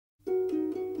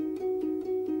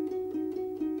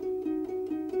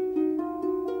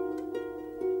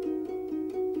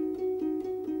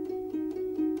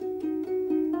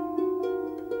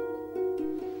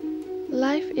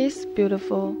is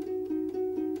beautiful.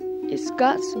 It's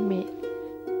God's made.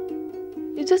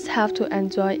 You just have to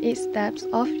enjoy each step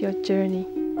of your journey.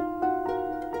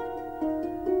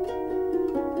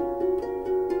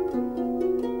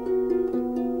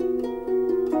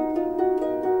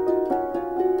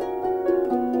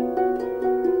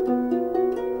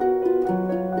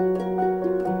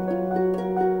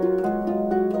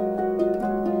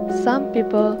 Some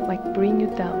people might bring you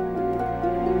down.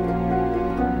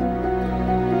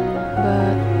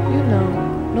 But you know,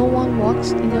 no one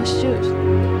walks in your shoes.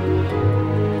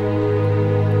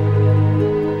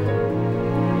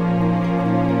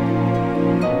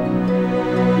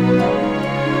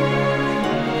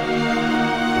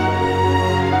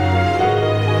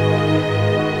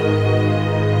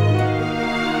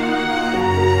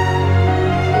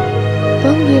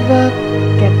 Don't give up,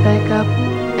 get back up,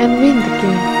 and win the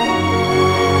game.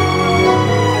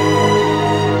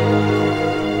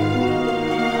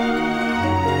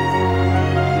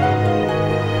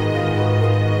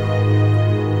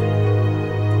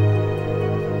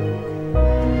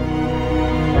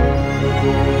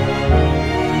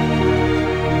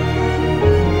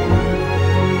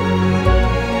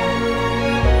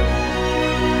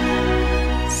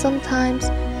 Sometimes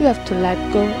you have to let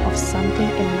go of something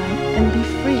in life and be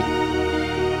free.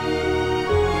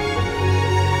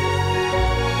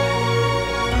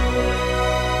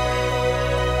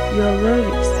 Your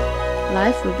worries.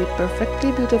 Life will be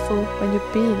perfectly beautiful when you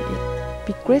be in it.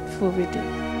 Be grateful with it.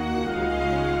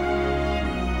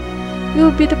 You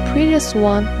will be the prettiest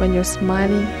one when you're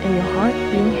smiling and your heart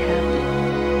being happy.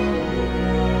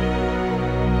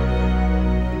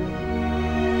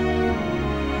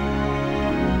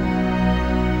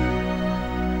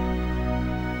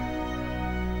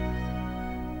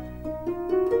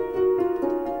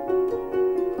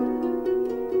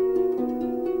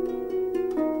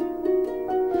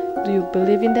 Do you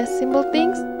believe in that simple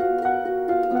things?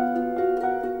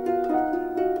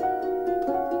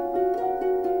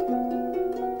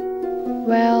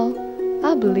 Well,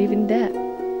 I believe in that.